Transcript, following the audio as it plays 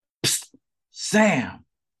Sam,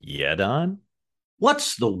 Yeah, Don?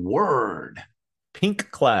 what's the word?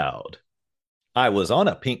 Pink cloud. I was on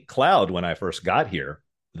a pink cloud when I first got here.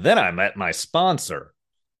 Then I met my sponsor.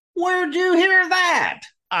 Where'd you hear that?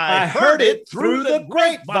 I heard it through the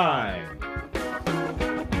grapevine.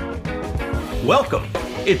 Welcome.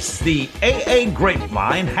 It's the AA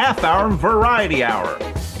Grapevine Half-Hour Variety Hour,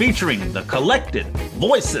 featuring the collected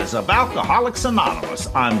voices of Alcoholics Anonymous.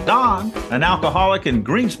 I'm Don, an alcoholic in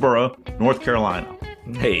Greensboro, North Carolina.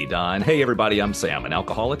 Hey, Don. Hey, everybody. I'm Sam, an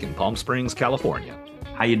alcoholic in Palm Springs, California.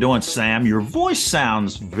 How you doing, Sam? Your voice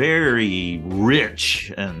sounds very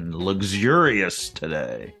rich and luxurious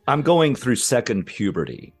today. I'm going through second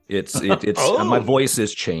puberty. It's my voice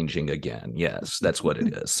is changing again. Yes, that's what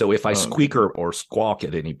it is. So if I squeak or squawk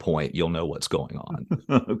at any point, you'll know what's going on.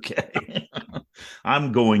 Okay.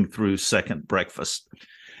 I'm going through second breakfast.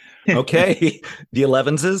 Okay. The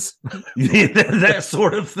 11s? That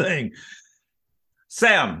sort of thing.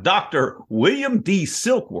 Sam, Dr. William D.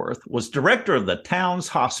 Silkworth was director of the Towns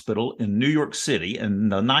Hospital in New York City in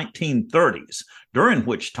the 1930s, during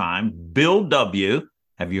which time Bill W.,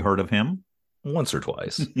 have you heard of him? Once or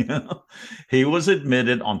twice. Yeah. He was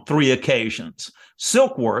admitted on 3 occasions.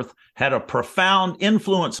 Silkworth had a profound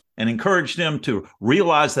influence and encouraged him to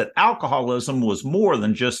realize that alcoholism was more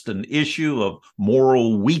than just an issue of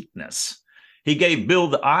moral weakness. He gave Bill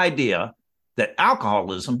the idea that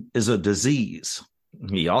alcoholism is a disease.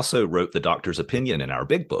 He also wrote the doctor's opinion in our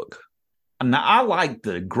big book. Now, I like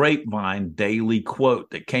the Grapevine Daily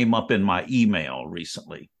quote that came up in my email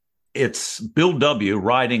recently. It's Bill W.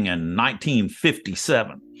 writing in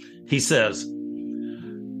 1957. He says,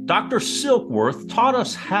 Dr. Silkworth taught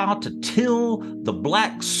us how to till the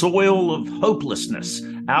black soil of hopelessness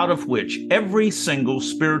out of which every single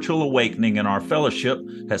spiritual awakening in our fellowship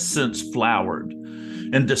has since flowered.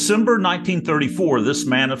 In December 1934, this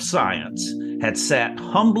man of science had sat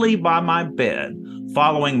humbly by my bed,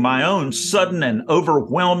 following my own sudden and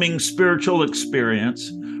overwhelming spiritual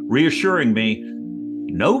experience, reassuring me,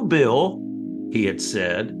 "No, Bill," he had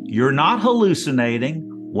said, "you're not hallucinating.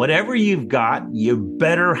 Whatever you've got, you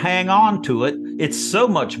better hang on to it. It's so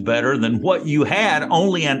much better than what you had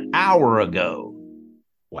only an hour ago."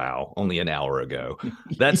 Wow, only an hour ago.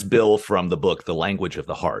 That's Bill from the book, The Language of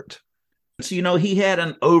the Heart. So, he had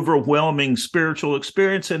an overwhelming spiritual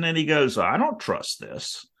experience, and then he goes, "I don't trust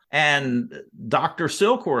this." And Dr.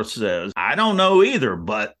 Silkworth says, "I don't know either,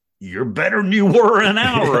 but you're better than you were an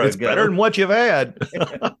hour It's ago." better than what you've had.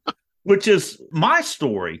 Which is my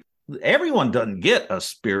story. Everyone doesn't get a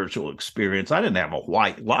spiritual experience. I didn't have a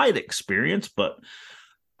white light experience, but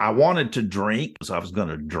I wanted to drink. I was going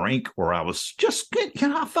to drink, or I was just,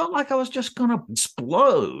 I felt like I was just going to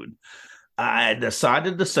explode. I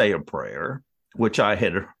decided to say a prayer, which I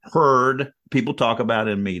had heard people talk about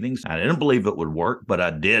in meetings. I didn't believe it would work, but I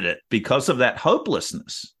did it because of that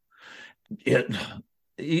hopelessness. I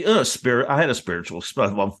had a spiritual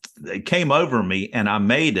spell. It came over me, and I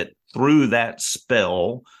made it through that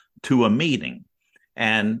spell to a meeting.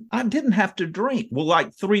 And I didn't have to drink. Well,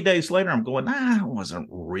 like 3 days later, I'm going, it wasn't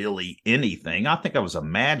really anything. I think I was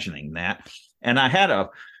imagining that. And I had a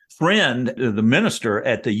friend, the minister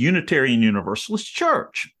at the Unitarian Universalist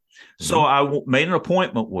Church. So I made an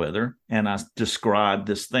appointment with her, and I described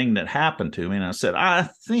this thing that happened to me. And I said, I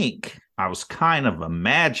think I was kind of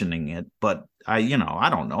imagining it, but I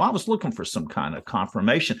don't know. I was looking for some kind of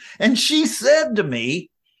confirmation. And she said to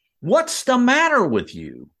me, "What's the matter with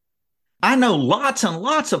you? I know lots and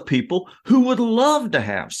lots of people who would love to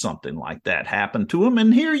have something like that happen to them.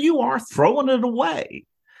 And here you are throwing it away."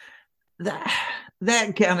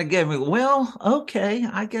 That kind of gave me, well, okay,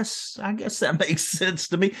 I guess that makes sense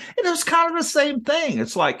to me. And it was kind of the same thing.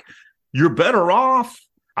 It's like, you're better off.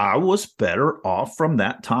 I was better off from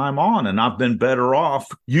that time on, and I've been better off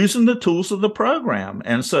using the tools of the program.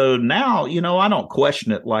 And so now, I don't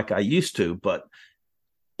question it like I used to, but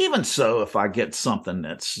even so, if I get something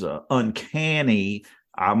that's uncanny,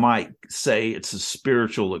 I might say it's a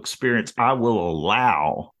spiritual experience. I will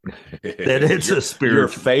allow that it's a spiritual. Your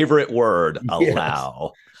favorite word,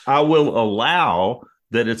 allow. Yes. I will allow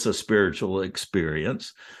that it's a spiritual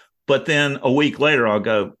experience. But then a week later, I'll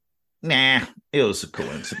go, nah, it was a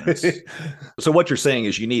coincidence. So what you're saying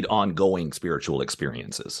is you need ongoing spiritual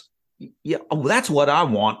experiences. Yeah, that's what I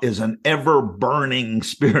want, is an ever-burning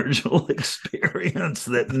spiritual experience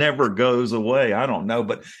that never goes away. I don't know.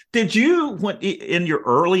 But did you, in your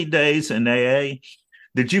early days in AA,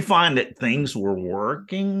 did you find that things were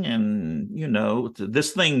working? And,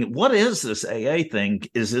 this thing, what is this AA thing?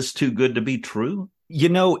 Is this too good to be true?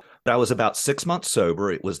 I was about 6 months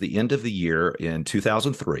sober. It was the end of the year in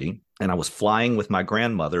 2003, and I was flying with my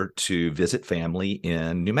grandmother to visit family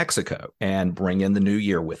in New Mexico and bring in the new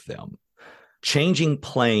year with them. Changing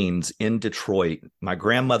planes in Detroit, my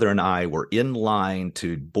grandmother and I were in line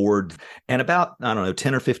to board, and about,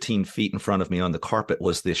 10 or 15 feet in front of me on the carpet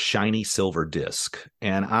was this shiny silver disc.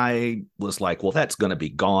 And I was like, well, that's going to be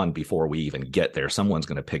gone before we even get there. Someone's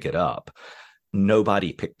going to pick it up.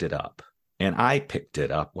 Nobody picked it up. And I picked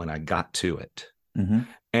it up when I got to it. Mm-hmm.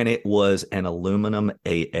 And it was an aluminum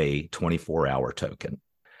AA 24-hour token.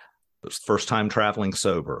 It was first time traveling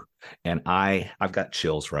sober. And I've got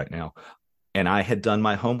chills right now. And I had done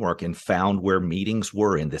my homework and found where meetings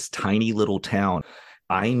were in this tiny little town.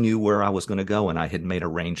 I knew where I was going to go, and I had made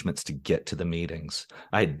arrangements to get to the meetings.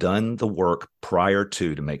 I had done the work prior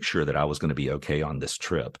to make sure that I was going to be okay on this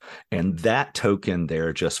trip. And that token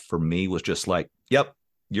there just for me was just like, yep,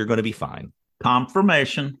 you're going to be fine.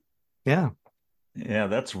 Confirmation. Yeah. Yeah,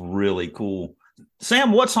 that's really cool.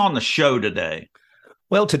 Sam, what's on the show today?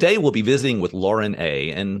 Well, today we'll be visiting with Lauren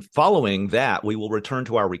A., and following that, we will return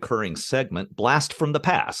to our recurring segment, Blast from the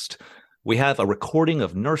Past. We have a recording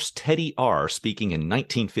of Nurse Teddy R. speaking in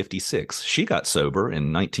 1956. She got sober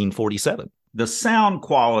in 1947. The sound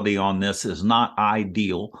quality on this is not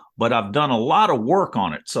ideal, but I've done a lot of work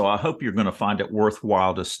on it, so I hope you're going to find it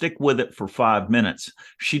worthwhile to stick with it for 5 minutes.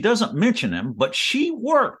 She doesn't mention him, but she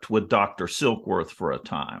worked with Dr. Silkworth for a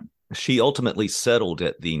time. She ultimately settled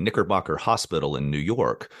at the Knickerbocker Hospital in New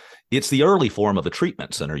York. It's the early form of a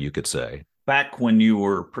treatment center, you could say. Back when you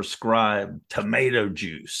were prescribed tomato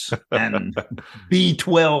juice and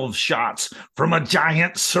B12 shots from a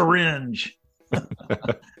giant syringe.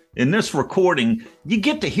 In this recording, you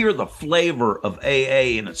get to hear the flavor of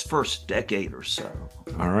AA in its first decade or so.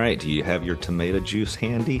 All right. Do you have your tomato juice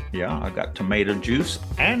handy? Yeah, I got tomato juice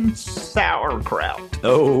and sauerkraut.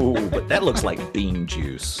 Oh, but that looks like bean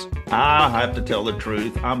juice. I have to tell the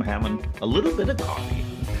truth. I'm having a little bit of coffee.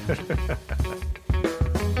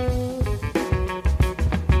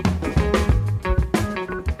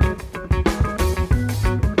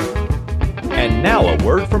 And now a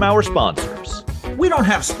word from our sponsors. We don't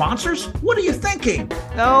have sponsors. What are you thinking?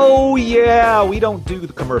 Oh, yeah, we don't do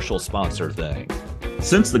the commercial sponsor thing.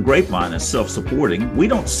 Since the Grapevine is self-supporting, we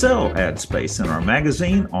don't sell ad space in our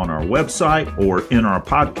magazine, on our website, or in our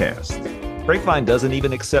podcast. Grapevine doesn't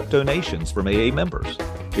even accept donations from AA members.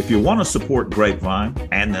 If you want to support Grapevine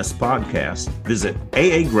and this podcast, visit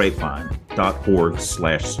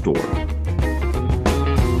aagrapevine.org/store.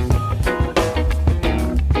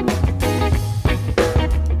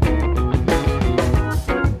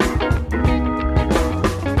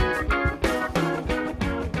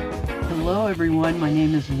 Everyone, my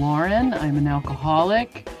name is Lauren. I'm an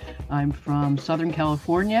alcoholic. I'm from Southern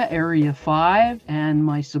California, Area 5, and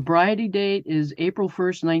my sobriety date is April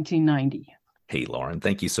 1st, 1990. Hey, Lauren,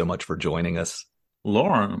 thank you so much for joining us.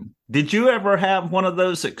 Lauren, did you ever have one of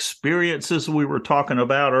those experiences we were talking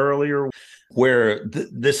about earlier where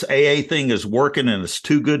this AA thing is working and it's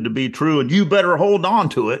too good to be true and you better hold on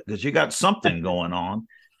to it because you got something going on?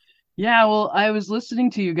 Yeah, well, I was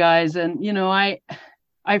listening to you guys and,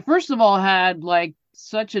 I first of all had like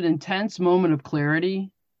such an intense moment of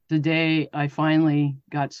clarity the day I finally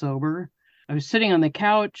got sober. I was sitting on the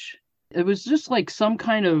couch. It was just like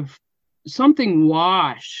something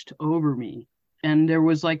washed over me. And there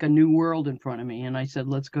was like a new world in front of me. And I said,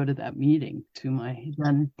 let's go to that meeting to my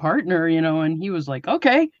then partner, and he was like,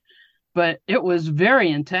 okay. But it was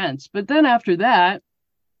very intense. But then after that,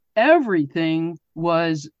 everything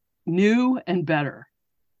was new and better.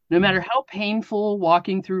 No matter how painful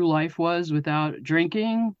walking through life was without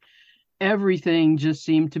drinking, everything just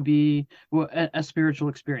seemed to be a spiritual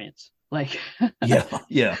experience. Like,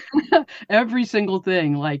 yeah. Every single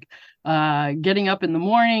thing, like getting up in the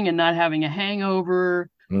morning and not having a hangover.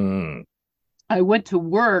 I went to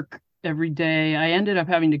work every day. I ended up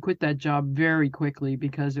having to quit that job very quickly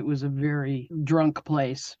because it was a very drunk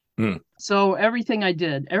place. So everything I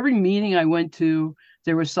did, every meeting I went to,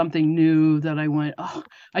 there was something new that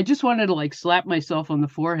I just wanted to like slap myself on the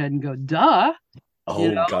forehead and go, duh.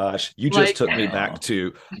 Oh, gosh. You just took me back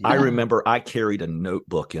to, I remember I carried a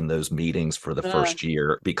notebook in those meetings for the first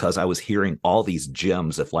year because I was hearing all these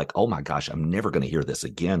gems of like, oh my gosh, I'm never going to hear this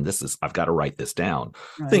again. I've got to write this down.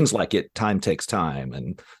 Right. Things like time takes time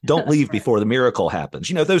and don't leave before the miracle happens.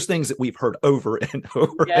 Those things that we've heard over and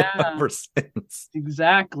over and over since.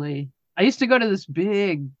 Exactly. I used to go to this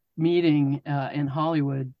big meeting in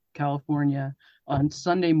Hollywood, California on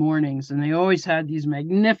Sunday mornings, and they always had these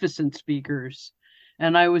magnificent speakers.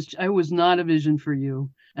 And I was not a vision for you.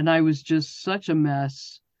 And I was just such a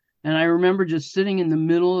mess. And I remember just sitting in the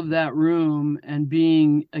middle of that room and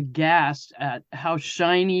being aghast at how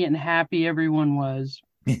shiny and happy everyone was,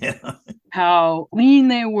 Yeah. how lean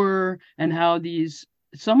they were, and how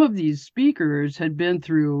some of these speakers had been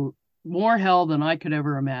through more hell than I could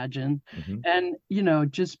ever imagine. Mm-hmm.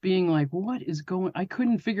 And, just being like, I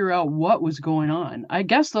couldn't figure out what was going on. I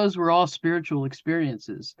guess those were all spiritual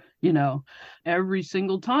experiences. Every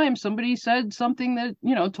single time somebody said something that,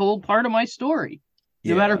 told part of my story,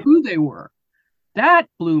 no matter who they were. That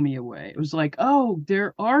blew me away. It was like, oh,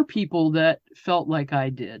 there are people that felt like I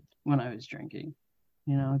did when I was drinking.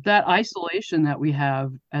 That isolation that we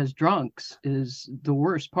have as drunks is the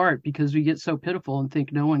worst part, because we get so pitiful and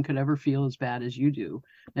think no one could ever feel as bad as you do.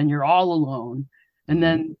 And you're all alone. And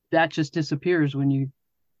then that just disappears when you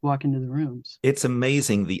walk into the rooms. It's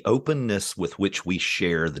amazing the openness with which we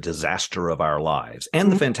share the disaster of our lives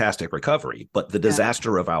and the fantastic recovery, but the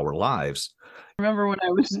disaster of our lives. I remember when I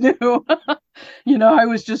was new, I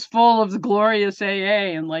was just full of the glorious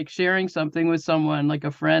AA and like sharing something with someone, like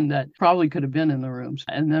a friend that probably could have been in the rooms,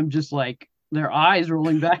 and them just like their eyes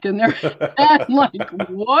rolling back in their head, like,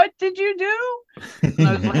 what did you do? And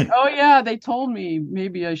I was like, oh yeah, they told me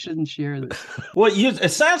maybe I shouldn't share this. Well, it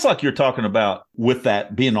sounds like you're talking about with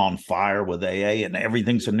that being on fire with AA and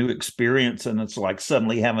everything's a new experience, and it's like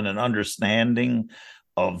suddenly having an understanding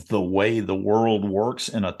of the way the world works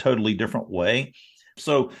in a totally different way.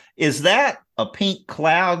 So is that a pink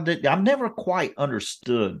cloud? I've never quite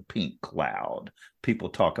understood pink cloud people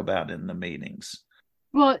talk about in the meetings.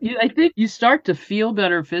 Well, I think you start to feel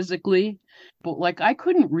better physically, but like I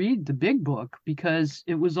couldn't read the big book because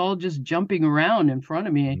it was all just jumping around in front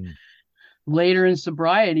of me. Later in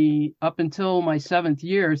sobriety, up until my 7th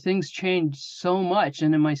year, things changed so much.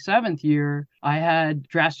 And in my 7th year, I had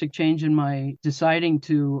drastic change in my deciding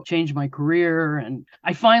to change my career. And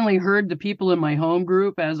I finally heard the people in my home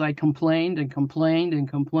group as I complained and complained and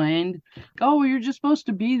complained. Oh, well, you're just supposed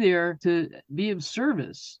to be there to be of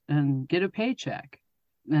service and get a paycheck.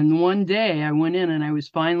 And one day I went in and I was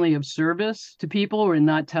finally of service to people and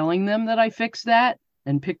not telling them that I fixed that,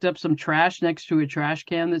 and picked up some trash next to a trash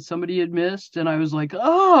can that somebody had missed. And I was like,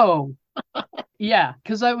 oh, yeah,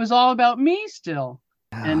 because it was all about me still.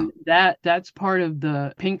 And that's part of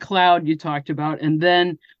the pink cloud you talked about. And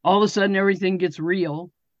then all of a sudden, everything gets real.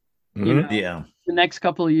 Yeah. The next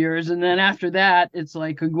couple of years. And then after that, it's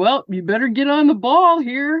like, well, you better get on the ball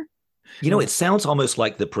here. It sounds almost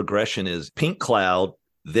like the progression is pink cloud,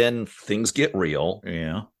 then things get real.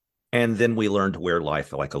 Yeah. And then we learn to wear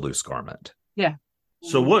life like a loose garment. Yeah.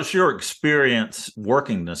 So what's your experience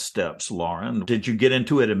working the steps, Lauren? Did you get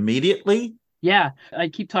into it immediately? Yeah, I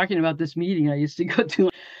keep talking about this meeting I used to go to.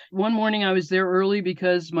 One morning I was there early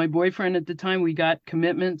because my boyfriend at the time, we got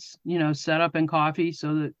commitments, set up in coffee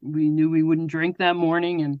so that we knew we wouldn't drink that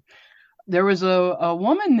morning. And there was a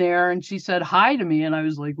woman there and she said hi to me. And I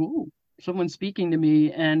was like, ooh, someone's speaking to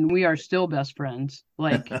me. And we are still best friends.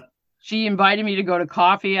 Like, she invited me to go to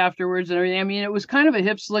coffee afterwards and everything. I mean, it was kind of a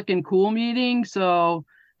hip, slick, and cool meeting. So,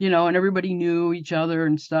 and everybody knew each other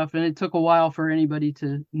and stuff. And it took a while for anybody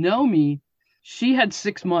to know me. She had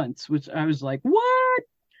 6 months, which I was like, what?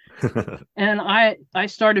 And I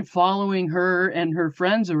started following her and her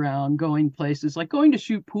friends around, going places, like going to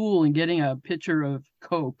shoot pool and getting a pitcher of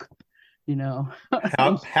Coke,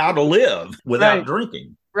 How to live without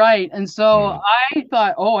drinking. Right. And so I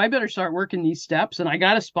thought, oh, I better start working these steps. And I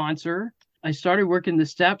got a sponsor. I started working the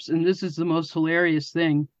steps. And this is the most hilarious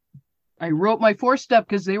thing. I wrote my 4-step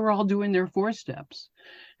because they were all doing their 4 steps.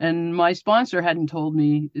 And my sponsor hadn't told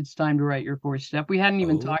me it's time to write your 4-step. We hadn't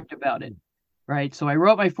even talked about it. Right. So I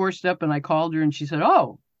wrote my 4-step and I called her and she said,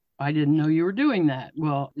 oh, I didn't know you were doing that.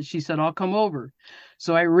 Well, she said, I'll come over.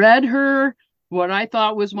 So I read her what I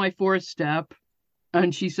thought was my 4th step.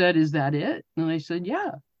 And she said, is that it? And I said,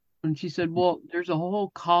 yeah. And she said, well, there's a whole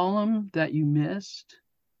column that you missed.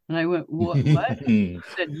 And I went, what? She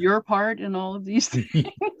said, your part in all of these things.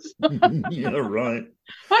 Yeah, right.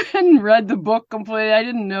 I hadn't read the book completely. I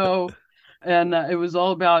didn't know. And it was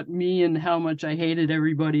all about me and how much I hated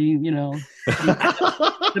everybody,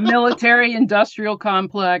 the military industrial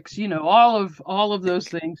complex, all of those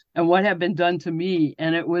things and what had been done to me.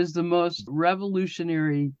 And it was the most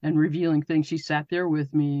revolutionary and revealing thing. She sat there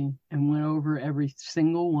with me and went over every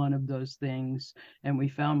single one of those things. And we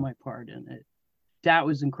found my part in it. That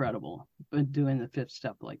was incredible, doing the 5th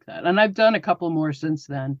step like that. And I've done a couple more since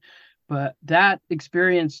then. But that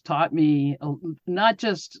experience taught me not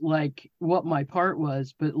just like what my part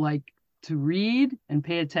was, but like to read and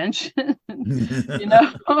pay attention,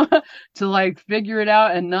 to like figure it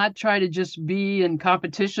out and not try to just be in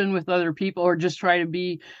competition with other people or just try to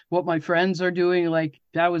be what my friends are doing. Like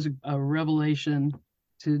that was a revelation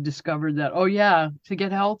to discover that, oh yeah, to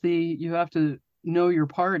get healthy, you have to know your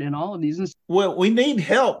part in all of these. Well, we need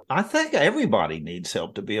help. I think everybody needs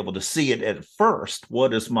help to be able to see it at first.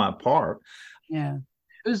 What is my part? Yeah.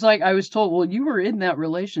 It was like I was told, well, you were in that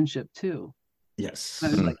relationship too. Yes.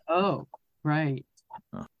 And I was like, oh, right.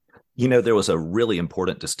 There was a really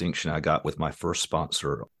important distinction I got with my first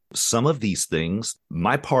sponsor. Some of these things,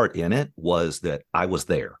 my part in it was that I was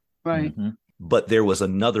there. Right. Mm-hmm. But there was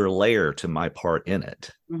another layer to my part in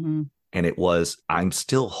it. Mm-hmm. And it was, I'm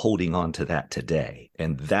still holding on to that today.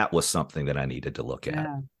 And that was something that I needed to look at.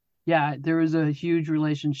 Yeah, there was a huge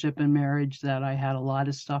relationship in marriage that I had a lot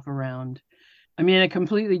of stuff around. I mean, it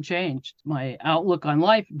completely changed my outlook on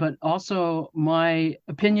life, but also my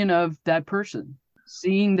opinion of that person,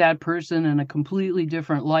 seeing that person in a completely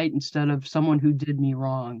different light instead of someone who did me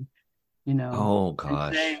wrong, Oh,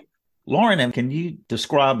 gosh. Lauren, can you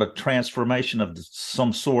describe a transformation of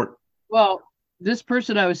some sort? Well, this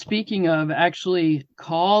person I was speaking of actually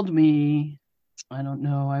called me. I don't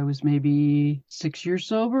know. I was maybe 6 years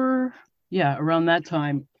sober. Yeah, around that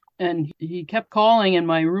time. And he kept calling, and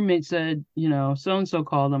my roommate said, so-and-so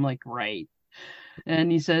called. I'm like, right.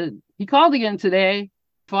 And he said, he called again today.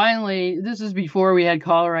 Finally, this is before we had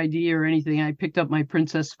caller ID or anything. I picked up my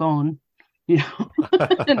Princess phone,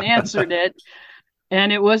 and answered it.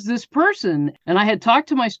 And it was this person. And I had talked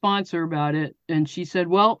to my sponsor about it. And she said,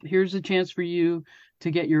 well, here's a chance for you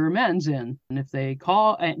to get your amends in. And if they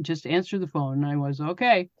call, just answer the phone. And I was,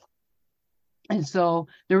 okay. And so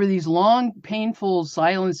there were these long, painful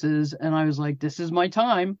silences. And I was like, this is my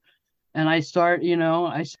time. And I start,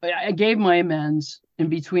 I gave my amends in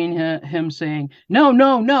between him saying, no,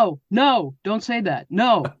 don't say that.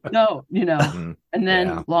 No. And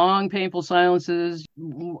then long, painful silences.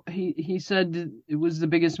 He said it was the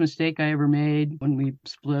biggest mistake I ever made when we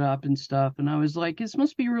split up and stuff. And I was like, this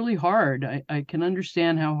must be really hard. I can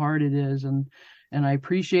understand how hard it is. And I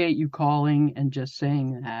appreciate you calling and just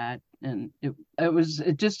saying that. And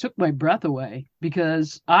it just took my breath away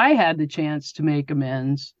because I had the chance to make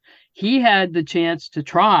amends. He had the chance to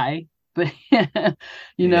try, but but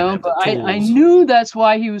I knew that's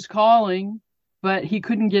why he was calling, but he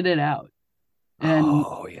couldn't get it out. And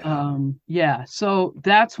so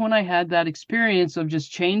that's when I had that experience of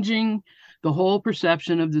just changing the whole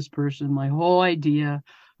perception of this person, my whole idea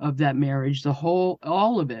of that marriage,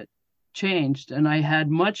 all of it changed. And I had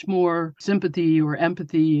much more sympathy or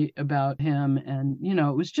empathy about him. And,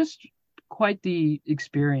 it was just quite the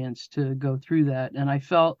experience to go through that. And I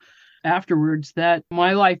felt afterwards that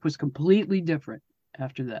my life was completely different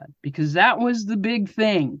after that, because that was the big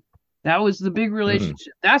thing. That was the big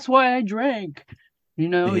relationship. That's why I drank. You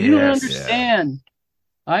don't understand.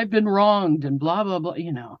 Yeah. I've been wronged and blah, blah, blah,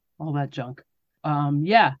 all that junk.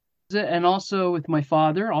 And also with my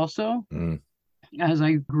father also. As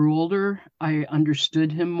I grew older, I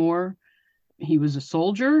understood him more. He was a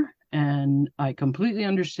soldier, and I completely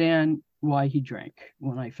understand why he drank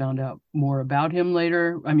when I found out more about him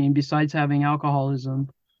later. I mean, besides having alcoholism.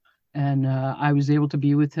 And I was able to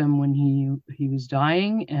be with him when he was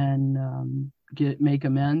dying and make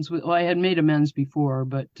amends. I had made amends before,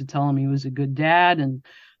 but to tell him he was a good dad and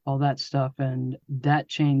all that stuff. And that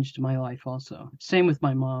changed my life also. Same with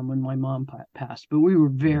my mom when my mom passed. But we were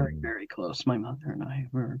very, very close. My mother and I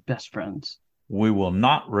were best friends. We will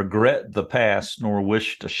not regret the past nor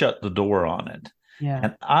wish to shut the door on it. Yeah.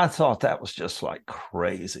 And I thought that was just like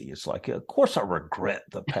crazy. It's like, of course I regret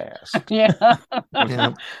the past. Yeah.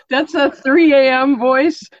 That's a 3 a.m.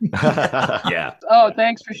 voice. Yeah. Oh,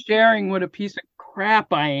 thanks for sharing what a piece of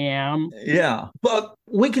crap I am. Yeah. But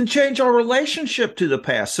we can change our relationship to the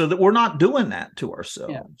past so that we're not doing that to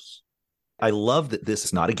ourselves. Yeah. I love that this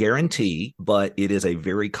is not a guarantee, but it is a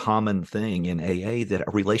very common thing in AA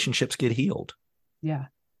that relationships get healed. Yeah.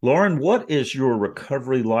 Lauren, what is your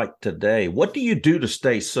recovery like today? What do you do to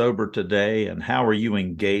stay sober today, and how are you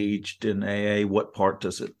engaged in AA? What part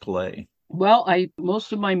does it play? Well,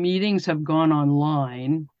 most of my meetings have gone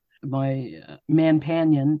online. My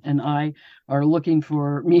manpanion and I are looking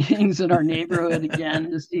for meetings in our neighborhood again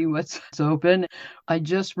to see what's open. I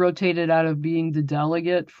just rotated out of being the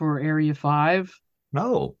delegate for Area 5.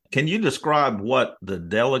 No. Can you describe what the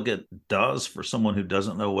delegate does for someone who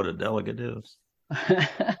doesn't know what a delegate is?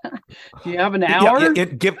 Do you have an hour?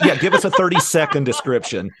 Give us a 30-second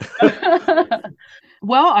description.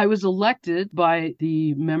 Well, I was elected by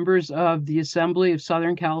the members of the Assembly of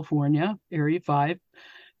Southern California, Area 5,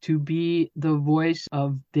 to be the voice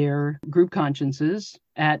of their group consciences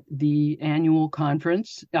at the annual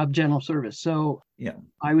conference of General Service. So Yeah.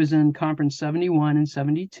 I was in conference 71 and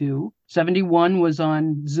 72. 71 was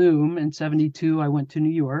on Zoom, and 72 I went to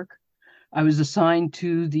New York. I was assigned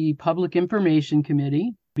to the Public Information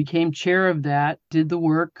Committee, became chair of that, did the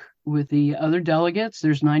work with the other delegates.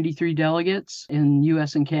 There's 93 delegates in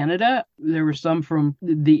US and Canada. There were some from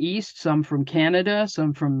the East, some from Canada,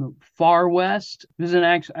 some from the far West. It was an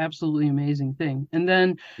absolutely amazing thing. And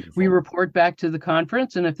then we report back to the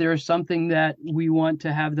conference. And if there is something that we want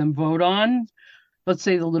to have them vote on, let's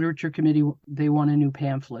say the Literature Committee, they want a new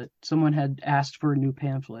pamphlet. Someone had asked for a new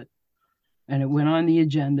pamphlet. And it went on the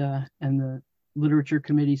agenda, and the Literature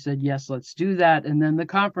Committee said, yes, let's do that. And then the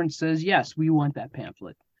conference says, yes, we want that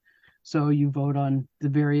pamphlet. So you vote on the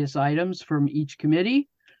various items from each committee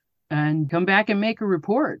and come back and make a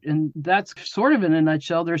report. And that's sort of in a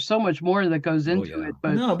nutshell. There's so much more that goes into it.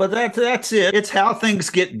 But no, but that's it. It's how things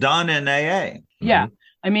get done in AA. Yeah.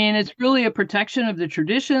 I mean, it's really a protection of the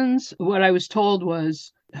traditions. What I was told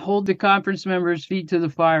was hold the conference members' feet to the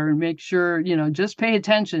fire and make sure, just pay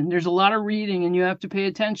attention. There's a lot of reading and you have to pay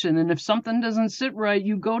attention. And if something doesn't sit right,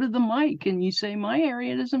 you go to the mic and you say, my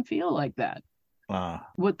area doesn't feel like that.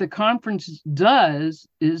 What the conference does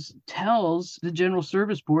is tells the General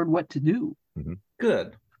Service Board what to do. Mm-hmm.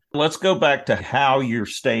 Good. Let's go back to how you're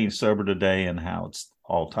staying sober today and how it's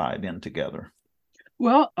all tied in together.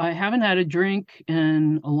 Well, I haven't had a drink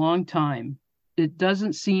in a long time. It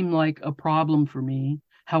doesn't seem like a problem for me.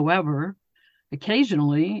 However,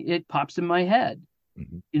 occasionally it pops in my head,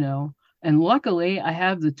 and luckily I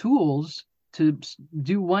have the tools to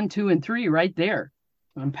do 1, 2, and 3 right there.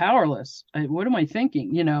 I'm powerless. What am I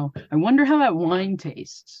thinking? I wonder how that wine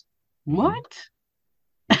tastes. What?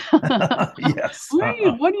 Yes.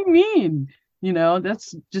 What do you mean?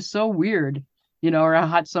 That's just so weird. Or a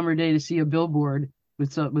hot summer day to see a billboard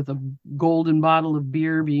with a golden bottle of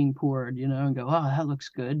beer being poured, and go, oh, that looks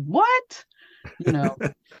good. What? It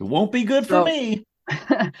won't be good for me.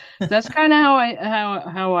 That's kind of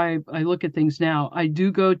how I look at things now. I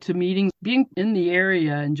do go to meetings. Being in the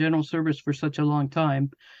area in General Service for such a long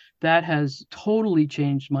time, that has totally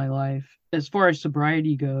changed my life. As far as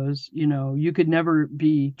sobriety goes, you could never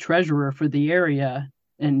be treasurer for the area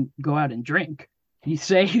and go out and drink. You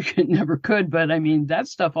say you never could, but I mean, that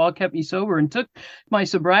stuff all kept me sober and took my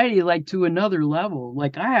sobriety to another level.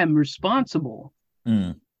 I am responsible.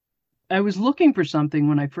 I was looking for something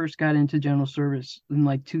when I first got into General Service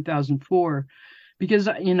in 2004, because,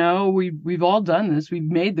 we've all done this. We've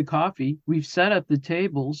made the coffee. We've set up the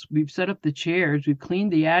tables. We've set up the chairs. We've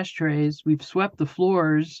cleaned the ashtrays. We've swept the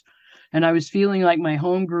floors. And I was feeling like my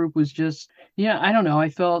home group was just, I don't know. I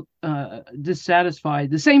felt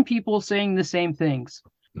dissatisfied. The same people saying the same things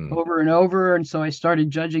over and over. And so I started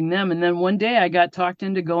judging them. And then one day I got talked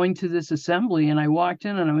into going to this assembly, and I walked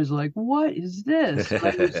in and I was like, what is this?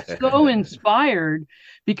 I was so inspired,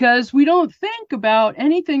 because we don't think about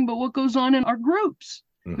anything but what goes on in our groups.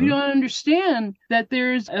 We don't understand that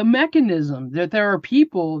there's a mechanism, that there are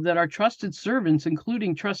people that are trusted servants,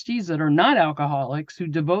 including trustees that are not alcoholics, who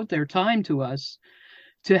devote their time to us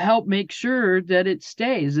to help make sure that it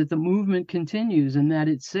stays, that the movement continues, and that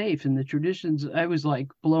it's safe, and the traditions. I was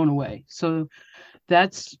blown away. So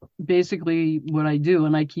that's basically what I do.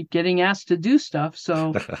 And I keep getting asked to do stuff,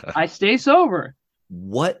 so I stay sober.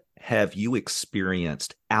 What have you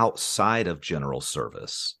experienced outside of General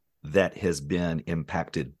Service that has been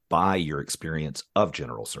impacted by your experience of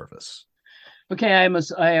General Service? Okay,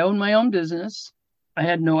 I own my own business. I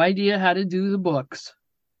had no idea how to do the books.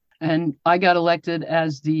 And I got elected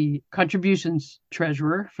as the contributions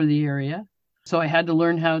treasurer for the area. So I had to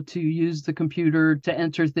learn how to use the computer to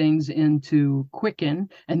enter things into Quicken.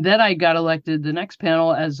 And then I got elected the next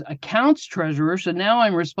panel as accounts treasurer. So now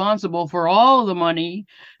I'm responsible for all the money,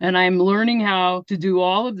 and I'm learning how to do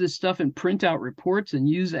all of this stuff and print out reports and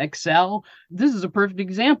use Excel. This is a perfect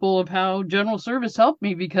example of how General Service helped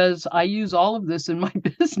me, because I use all of this in my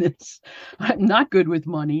business. I'm not good with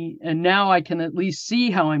money, and now I can at least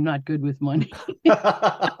see how I'm not good with money.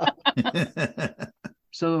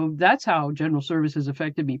 So that's how General Service has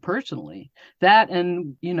affected me personally. That,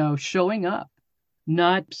 and, showing up,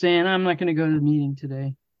 not saying I'm not going to go to the meeting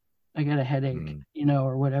today. I got a headache,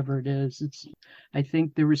 or whatever it is. I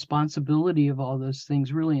think the responsibility of all those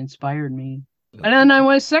things really inspired me. And then I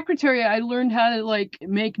was secretary. I learned how to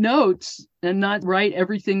make notes and not write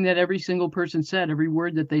everything that every single person said, every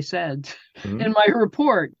word that they said in my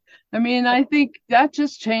report. I mean, I think that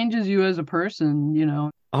just changes you as a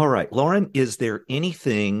person, All right, Lauren, is there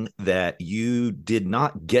anything that you did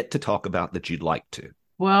not get to talk about that you'd like to?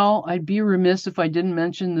 Well, I'd be remiss if I didn't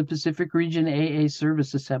mention the Pacific Region AA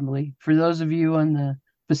Service Assembly. For those of you on the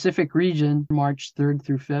Pacific region, March 3rd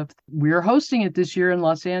through 5th. We're hosting it this year in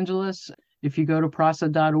Los Angeles. If you go to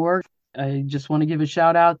prasa.org, I just want to give a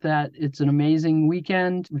shout out that it's an amazing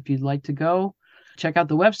weekend. If you'd like to go, check out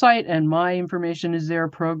the website, and my information is there,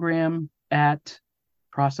 program at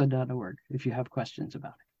prasa.org, if you have questions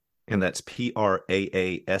about it. And that's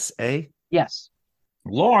PRAASA? Yes.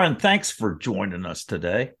 Lauren, thanks for joining us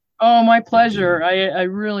today. Oh, my pleasure. I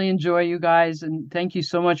really enjoy you guys, and thank you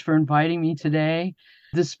so much for inviting me today.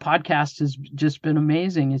 This podcast has just been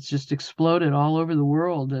amazing. It's just exploded all over the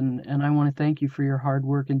world, and I want to thank you for your hard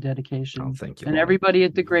work and dedication. Oh, thank you. And everybody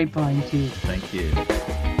at the Grapevine, too. Thank you.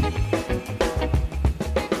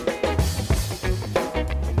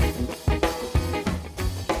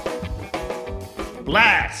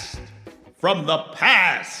 Blast from the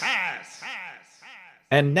past.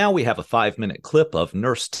 And now we have a 5-minute clip of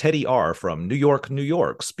Nurse Teddy R. from New York, New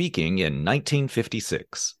York, speaking in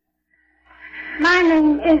 1956. My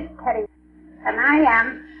name is Teddy, and I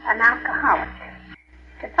am an alcoholic.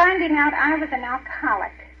 The finding out I was an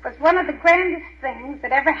alcoholic was one of the grandest things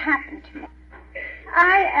that ever happened to me.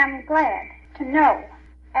 I am glad to know,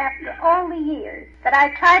 after all the years, that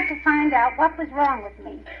I tried to find out what was wrong with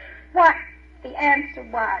me, what the answer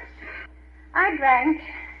was. I drank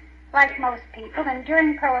like most people, and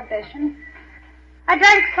during Prohibition, I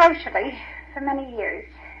drank socially for many years,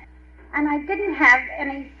 and I didn't have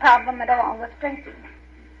any problem at all with drinking.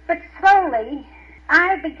 But slowly,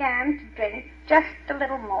 I began to drink just a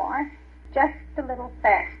little more, just a little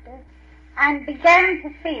faster, and began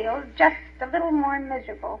to feel just a little more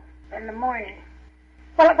miserable in the morning.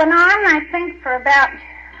 Well, it went on, I think, for about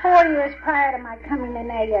 4 years prior to my coming in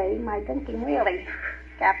AA. My drinking really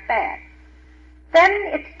got bad. Then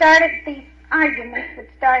it started the arguments that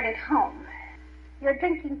started home. You're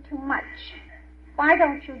drinking too much. Why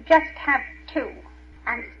don't you just have 2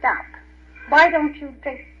 and stop? Why don't you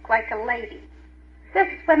drink like a lady? This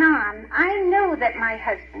went on. I knew that my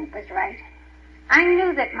husband was right. I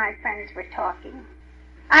knew that my friends were talking.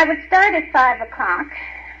 I would start at 5 o'clock,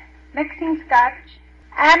 mixing scotch,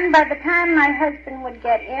 and by the time my husband would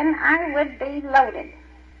get in, I would be loaded.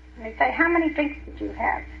 And he'd say, how many drinks did you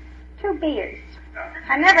have? 2 beers.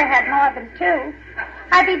 I never had more than 2.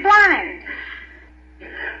 I'd be blind.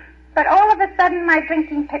 But all of a sudden, my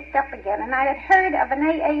drinking picked up again, and I had heard of an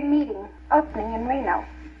AA meeting opening in Reno.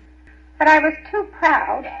 But I was too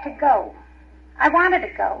proud to go. I wanted to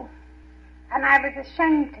go, and I was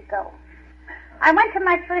ashamed to go. I went to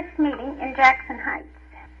my first meeting in Jackson Heights,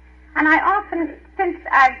 and I often, since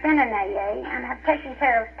I've been in AA and have taken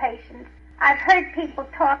care of patients, I've heard people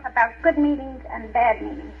talk about good meetings and bad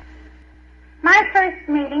meetings. My first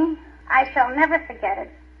meeting, I shall never forget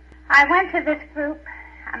it. I went to this group,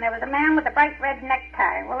 and there was a man with a bright red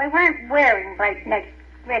necktie. Well, they weren't wearing bright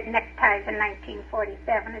red neckties in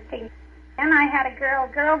 1947, it seems. Then I had a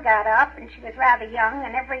girl got up, and she was rather young,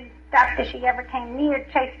 and every doctor she ever came near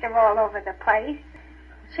chased her all over the place.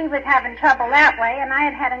 She was having trouble that way, and I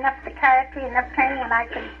had had enough psychiatry, enough training, and I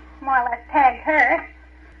could more or less tag her.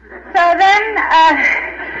 So then,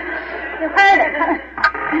 you heard it.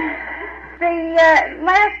 The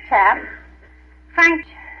last chap, Frank,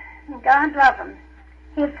 God love him,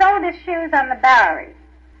 he had sold his shoes on the Bowery.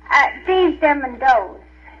 These, them, and those.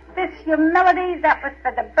 This humility that was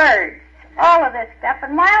for the birds. All of this stuff.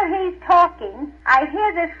 And while he's talking, I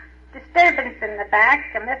hear this disturbance in the back,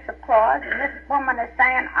 and this applause, and this woman is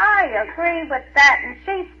saying, I agree with that, and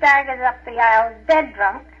she staggers up the aisle, dead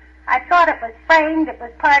drunk. I thought it was framed, it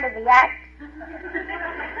was part of the act.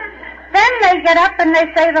 Then they get up and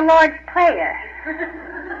they say the Lord's Prayer.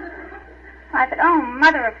 I said, oh,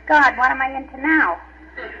 Mother of God, what am I into now?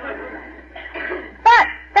 But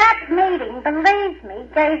that meeting, believe me,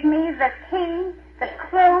 gave me the key, the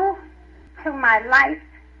clue to my life.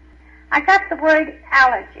 I got the word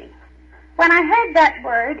allergy. When I heard that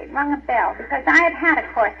word, it rung a bell, because I had had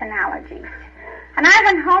a course in allergies. And I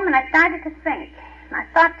went home and I started to think. And I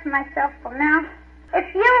thought to myself, well, now,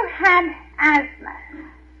 if you had asthma,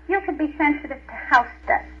 you could be sensitive to house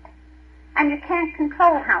dust. And you can't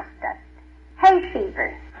control house dust. Hay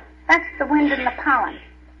fever, that's the wind and the pollen.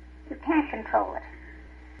 You can't control it.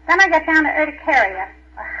 Then I got down to urticaria,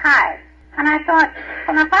 or hives. And I thought,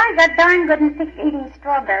 well, if I got darn good and sick eating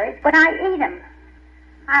strawberries, would I eat them?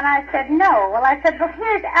 And I said, no. Well, I said, well,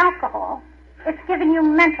 here's alcohol. It's giving you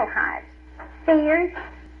mental hives. Fears,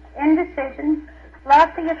 indecision, loss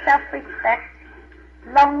of your self-respect,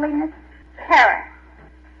 loneliness, terror.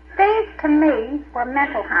 These, to me, were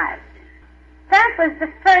mental hives. That was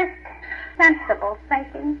the first sensible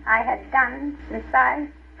thinking I had done since I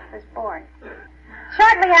was born.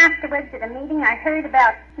 Shortly afterwards, at a meeting, I heard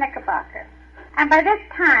about Knickerbocker. And by this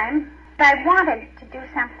time, I wanted to do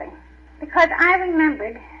something, because I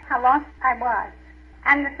remembered how lost I was.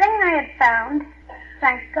 And the thing I had found,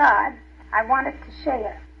 thank God, I wanted to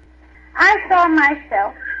share. I saw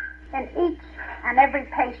myself in each and every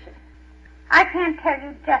patient. I can't tell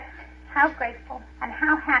you just how grateful and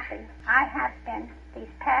how happy I have been these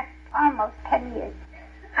past almost 10 years.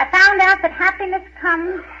 I found out that happiness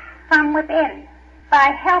comes from within,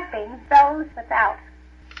 by helping those without.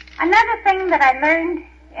 Another thing that I learned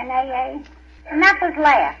in AA, and that was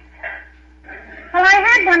laugh. Well, I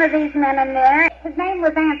had one of these men in there. His name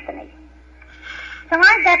was Anthony. So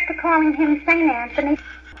I got to calling him St. Anthony.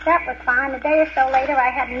 That was fine. A day or so later, I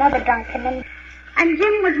had another drunk come in. And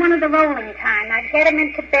Jim was one of the rolling kind. I'd get him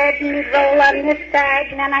into bed, and he'd roll on this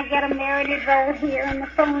side, and then I'd get him there, and he'd roll here, and the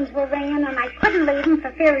phones were ringing, and I couldn't leave him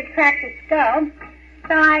for fear he'd crack his skull.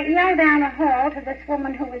 So I yelled down the hall to this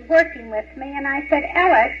woman who was working with me, and I said,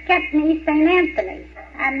 Ella, get me St. Anthony.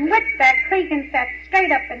 And with that, Cregan sat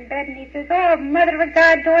straight up in bed, and he says, oh, Mother of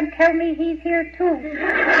God, don't tell me he's here, too.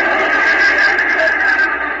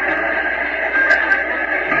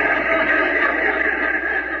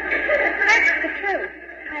 That's the truth.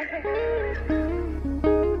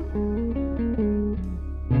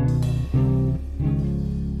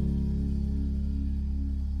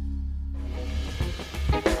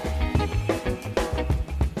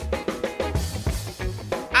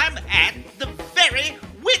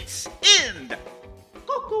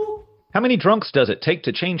 How many drunks does it take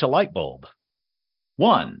to change a light bulb?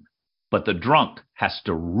 1, but the drunk has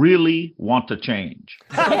to really want to change.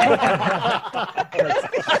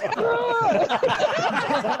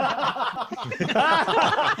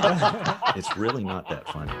 It's really not that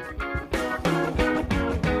funny.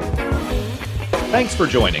 Thanks for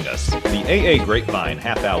joining us. The AA Grapevine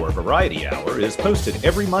Half-Hour Variety Hour is posted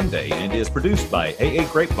every Monday and is produced by AA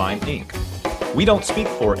Grapevine, Inc. We don't speak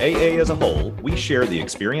for AA as a whole. We share the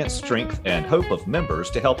experience, strength, and hope of members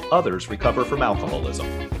to help others recover from alcoholism.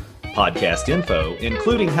 Podcast info,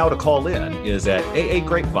 including how to call in, is at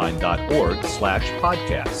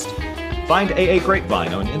aagrapevine.org/podcast. Find AA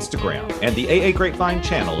Grapevine on Instagram and the AA Grapevine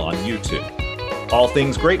channel on YouTube. All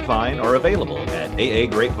things Grapevine are available at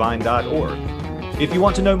aagrapevine.org. If you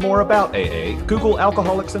want to know more about AA, Google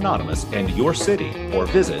Alcoholics Anonymous and your city or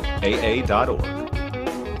visit aa.org.